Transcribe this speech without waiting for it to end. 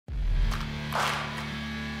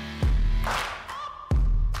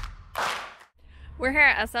We're here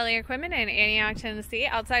at SLE Equipment in Antioch, Tennessee,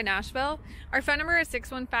 outside Nashville. Our phone number is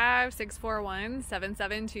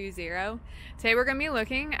 615-641-7720. Today we're going to be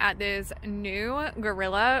looking at this new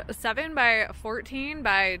Gorilla 7x14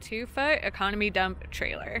 by 2 foot economy dump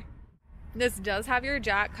trailer. This does have your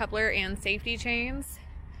jack, coupler, and safety chains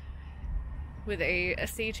with a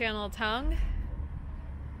C-channel tongue.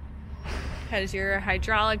 Has your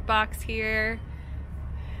hydraulic box here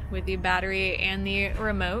with the battery and the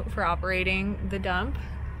remote for operating the dump.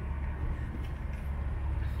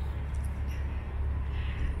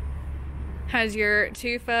 Has your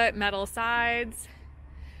 2 foot metal sides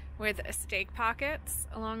with stake pockets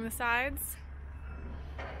along the sides.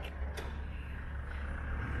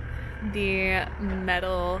 The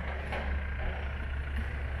metal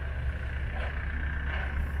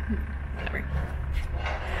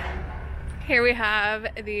Here we have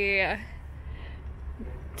the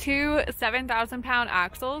two 7,000-pound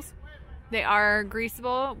axles. They are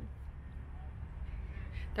greaseable.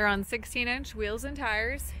 They're on 16-inch wheels and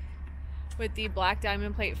tires with the black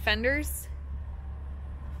diamond plate fenders.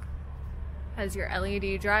 Has your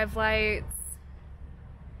LED drive lights.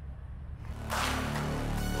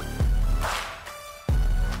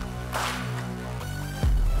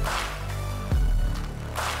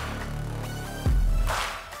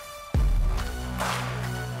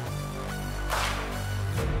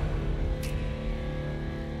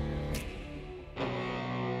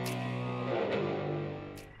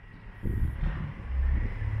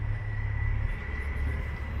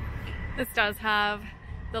 This does have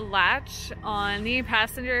the latch on the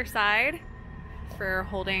passenger side for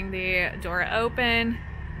holding the door open.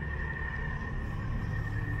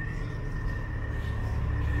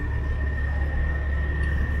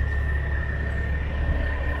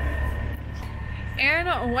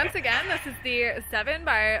 And once again, this is the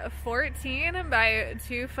 7x14 by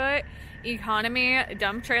 2 foot economy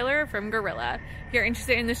dump trailer from Gorilla. If you're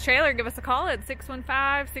interested in this trailer, give us a call at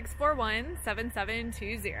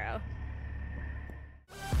 615-641-7720.